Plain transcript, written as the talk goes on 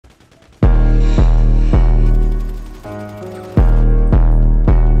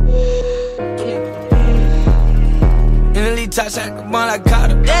Shot the bun, I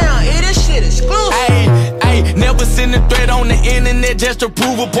caught her. Damn, this shit exclusive. Ayy, never send a threat on the internet just to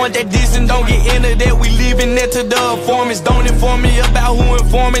prove a point that this and don't get into that. We leaving that to the informants. Don't inform me about who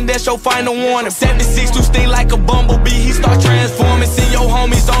informing, that's your final warning. 76 to sting like a bumblebee, he start transforming. See your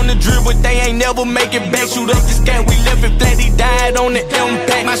homies on the drip, but they ain't never make it back. Shoot up the scat, we left it flat, he died on the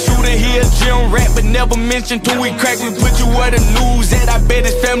impact. My shooter here, gym rat, but never mentioned till we crack. We put you where the news at, I bet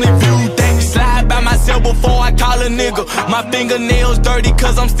his family viewed that. Slide by myself before I call a nigga. My fingernails dirty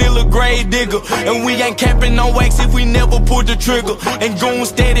cause I'm still a grave digger. And we ain't capping no wax if we never pulled the trigger. And goon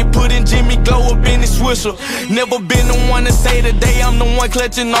steady putting Jimmy Glow up in his swisher. Never been the one to say today I'm the one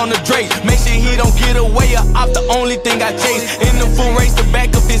clutching on the Drake. Make sure he don't get away or off the only thing I chase. In the full race, the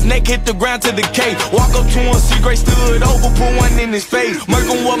back of his neck hit the ground to the K. Walk up to him, see Gray stood over, put one in his face.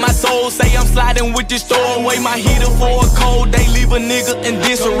 Murking what my soul say, I'm sliding with this throwaway. My heater for a cold day, leave a nigga in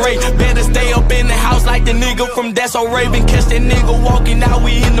disarray. Better stay up in the house like the nigga from That's So Raven. Catch that nigga walking out,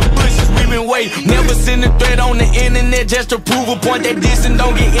 we in the bushes, we been waiting. Never send a threat on the internet just to prove a point that this and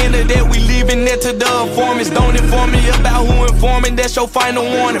don't get into that. We leaving that to the informants. Don't inform me about who informing, that's your final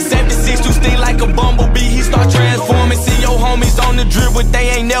warning. 76 to sting like a bumblebee, he start transforming. See your homies on the drip, but they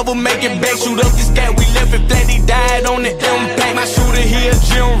ain't never make it back. Shoot up the scat, we left it flat, he died on the impact. My shooter here,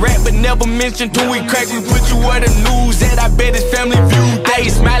 gym rat, but never mentioned till we crack. We put you where the news at, I bet his family viewed. I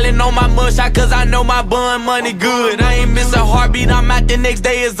ain't smiling on my mugshot cause I know my bun money good. I ain't miss a heartbeat, I'm out the next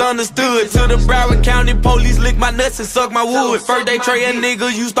day, it's understood. To the Broward County police lick my nuts and suck my wood. First they tray a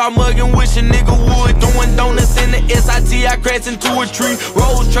nigga, you start mugging, wish a nigga would. Doing donuts in the SIT, I crashed into a tree.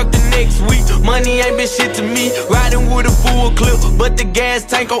 Rolls truck the next week, money ain't been shit to me. Riding with a full clip, but the gas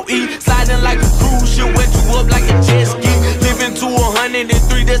tank gon' eat. Sliding like a cruise ship, wet you up like a jet ski. Living to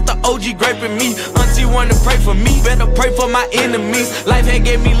 103, that's the OG graping me. Auntie wanna pray for me, better pray for my enemies. Life had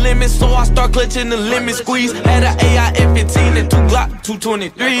gave me limits, so I start clutching the limit squeeze. Had an AI-F15 and 2 Glock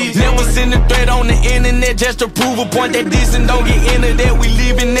 223s. Never send a threat on the internet just to prove a point that this and don't get into that. We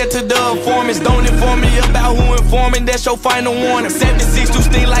leaving that to the informants. Don't inform me about who informing, that's your final warning. 76 to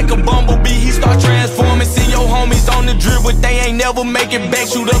sting like a bumblebee, he start transforming. See your homies on the drip, but they ain't never make it back.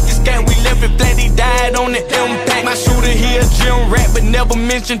 Shoot up the scat, we left it flat, he died on the impact. My shooter here, gym rat, but never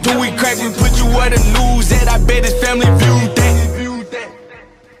mentioned till we crack. We put you where the news at, I bet his family viewed that.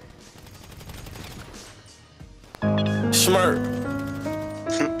 Smirk.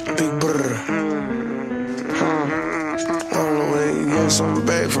 Big brother. I don't know when you get something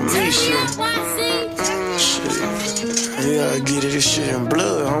back from me, shit. You gotta get it, this shit in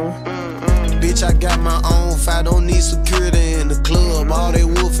blood, huh? Bitch, I got my own fight, don't need security in the club. All they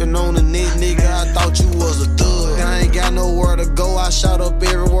wolfing on the net, nigga, I thought you was a thug. I ain't got nowhere to go, I shot up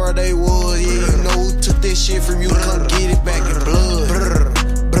everywhere they was. Yeah, you know who took this shit from you, come get it back in blood.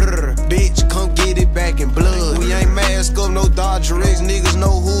 Bitch, come get it back in blood. We ain't mask up, no Dodger X, niggas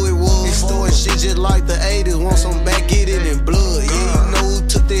know who it was. It's throwing shit just like the 80s, want some back, get it in blood. Yeah, you know who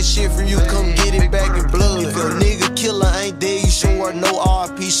took that shit from you, come get it back in blood. If a nigga killer ain't dead, you should wear no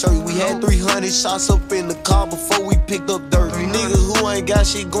RP shirt. We had 300 shots up in the car before we picked up dirt. You niggas who ain't got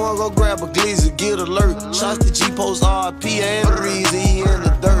shit going, go grab a glizzy, get alert. Shots to G-Post RP and the reason he in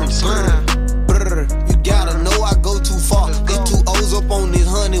the dirt. You gotta know I go too far. There's 2 O's up on this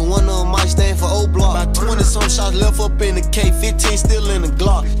 100, one of them might stand for O-Block. About 20 some shots left up in the K, 15 still in the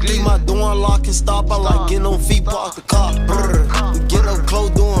Glock. Leave my door unlocked and stop, I like getting on feet, park the car. We get up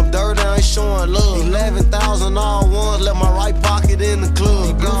close, doing dirt, I ain't showing love. 11,000 all ones, left my right pocket in the club.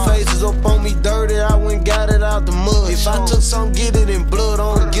 These blue faces up on me dirty, I went got it out the mud. If I took some, get it in blood,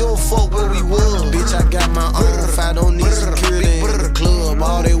 I don't give a fuck where we was. Bitch, I got my own fight, don't need security in the club.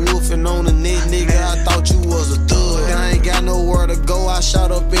 All they wolfing on the net, nigga, I thought you was a thug. I ain't got nowhere to go, I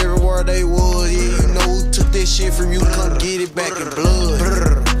shot up everywhere they was. Yeah, you know who took this shit from you, come get it back in blood.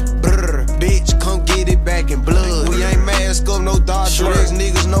 Bitch, come get it back in blood. We ain't mask up, no Dodger X,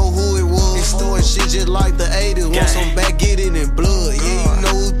 niggas know who it was. It's throwing shit just like the 80s, want some back, get it in blood. Yeah, you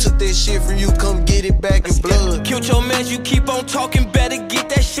know who took that shit from you, come get it back in blood. Killed your man, you keep on talking, better get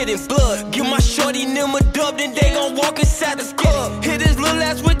that shit in blood. Give my shorty them a dub, then they gon' walk inside the club. Hit his little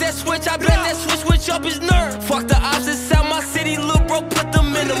ass with that switch, I bet that switch up his nerve. Fuck the ops inside my city, little bro, put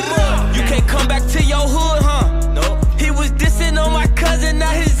them in the mud. You can't come back to your hood, huh? No. He was dissing on my cousin,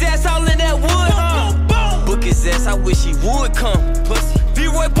 now his ass all in that wood, huh? Book his ass, I wish he would come. Pussy.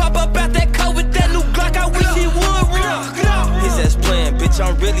 V-Roy pop up out that car with that new Glock, I wish he would run. His ass playing, bitch,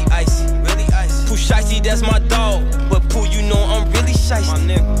 I'm really icy. Pooh Shicey, that's my dog. But Pooh, you know I'm really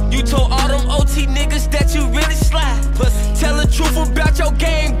shicey. You told all them OT niggas that you really slide. Tell the truth about your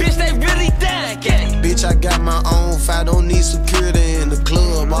game, bitch, they really dying. Bitch, I got my own fight, don't need security in the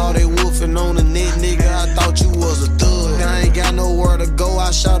club. All they wolfing on the net, nigga, I thought you was a thug. I ain't got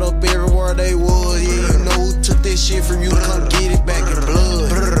shit from you, come get it back in blood.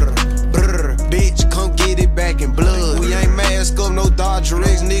 Brr, brr, bitch, come get it back in blood. We ain't mask up, no Dodger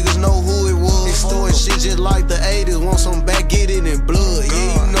X, niggas know who it was. Extorting shit just like the 80s, want some back, get it in blood.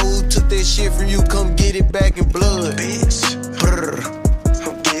 Yeah, you know who took that shit from you, come get it back in blood. Bitch, brr,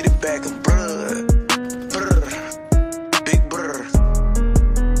 come get it back in blood. Brr, big brr.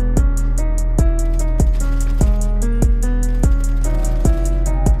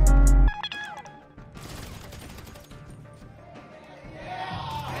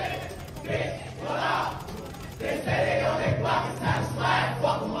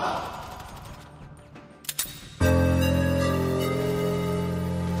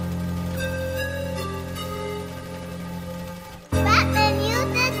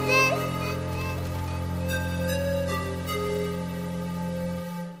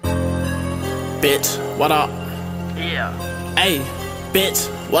 Bitch, what up? Yeah. Hey, bitch,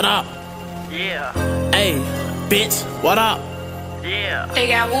 what up? Yeah. Hey, bitch, what up? Yeah. They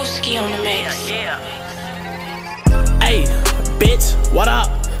got Wooski on the mix. Yeah. Hey, bitch, what up?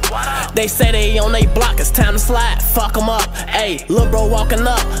 What up? They say they on they block, it's time to slide, fuck 'em up. Ayy, lil' bro walking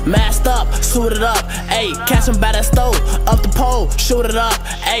up, masked up, suited up. Ayy, catch him by that stove, up the pole, shoot it up.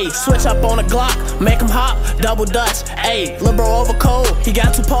 Ayy, switch up on the Glock, make him hop, double dutch. Ayy, lil' bro over cold, he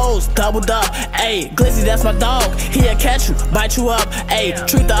got 2 poles, doubled up. Ayy, Glizzy, that's my dog, he'll catch you, bite you up. Ayy,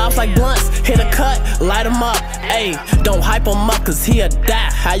 treat the ops like blunts, hit a cut, light him up. Ayy, don't hype him up cause he'll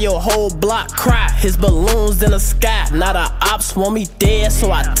die. How your whole block cry, his balloons in the sky. Now the ops want me dead,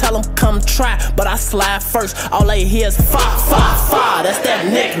 so I tell him come try, but I slide first. All they hear is fire, fire, fire. That's that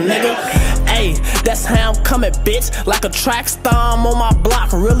nigga. Ayy, that's how I'm coming, bitch. Like a track star, I'm on my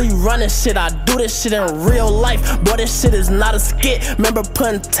block, really running shit. I do this shit in real life. Boy, this shit is not a skit. Remember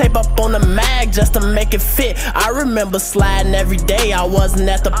putting tape up on the mag just to make it fit. I remember sliding every day. I wasn't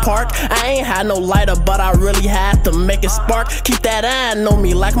at the park. I ain't had no lighter, but I really had to make it spark. Keep that eye on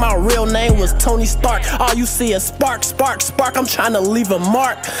me like my real name was Tony Stark. All you see is spark, spark, spark. I'm trying to leave a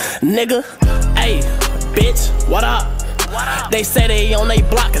mark, nigga. Ayy, bitch, what up? They say they on they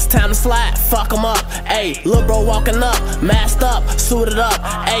block, it's time to slide, fuck 'em up. Ayy, lil' bro walking up, masked up, suited up.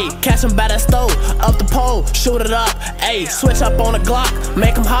 Ayy, catch him by that stove, up the pole, shoot it up. Ayy, switch up on the Glock,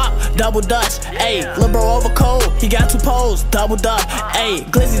 make him hop, double dutch. Ayy, lil' bro over cold, he got 2 poles, doubled up. Ayy,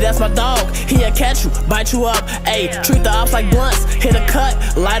 Glizzy, that's my dog, he'll catch you, bite you up. Ayy, treat the ops like blunts, hit a cut,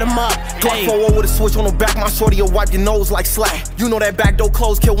 light him up. Glock 4 with a switch on the back, my shorty'll wipe your nose like slack. You know that back door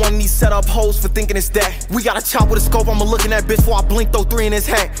closed, kill one of these set up hoes for thinking it's that. We got a chop with a scope, I'ma look in that bitch before I blink, throw 3 in his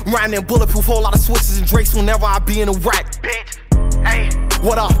hat. Riding in bulletproof, whole lot of switches and drakes whenever I be in a rack. Bitch. Hey.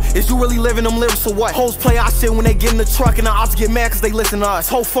 What up? Is you really living them lyrics or what? Hoes play our shit when they get in the truck and the ops get mad cause they listen to us.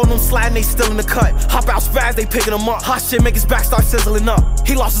 Whole phone them sliding, they still in the cut. Hop out spaz, they picking them up. Hot shit make his back start sizzling up.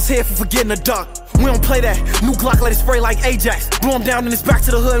 He lost his head for forgetting to duck. We don't play that. New Glock let it spray like Ajax. Blow him down and it's back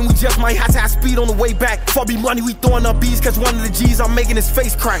to the hood and we just might have to have speed on the way back. For be money, we throwing up bees cause one of the G's I'm making his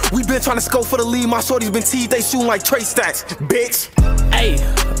face crack. We been trying to scope for the lead, my shorty's been teased, they shooting like Trey stacks. Bitch. Ayy,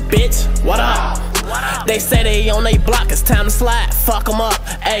 bitch, what up? They say they on they block, it's time to slide, fuck 'em up.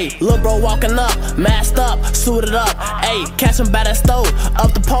 Ayy, lil' bro walking up, masked up, suited up. Ayy, catch him by that stove,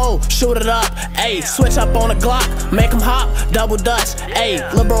 up the pole, shoot it up. Ayy, switch up on the Glock, make him hop, double dutch. Ayy,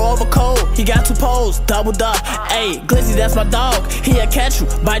 lil' bro over cold, he got 2 poles, doubled up. Ayy, Glizzy, that's my dog, he'll catch you,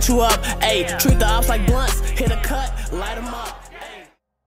 bite you up. Ayy, treat the ops like blunts, hit a cut, light him up.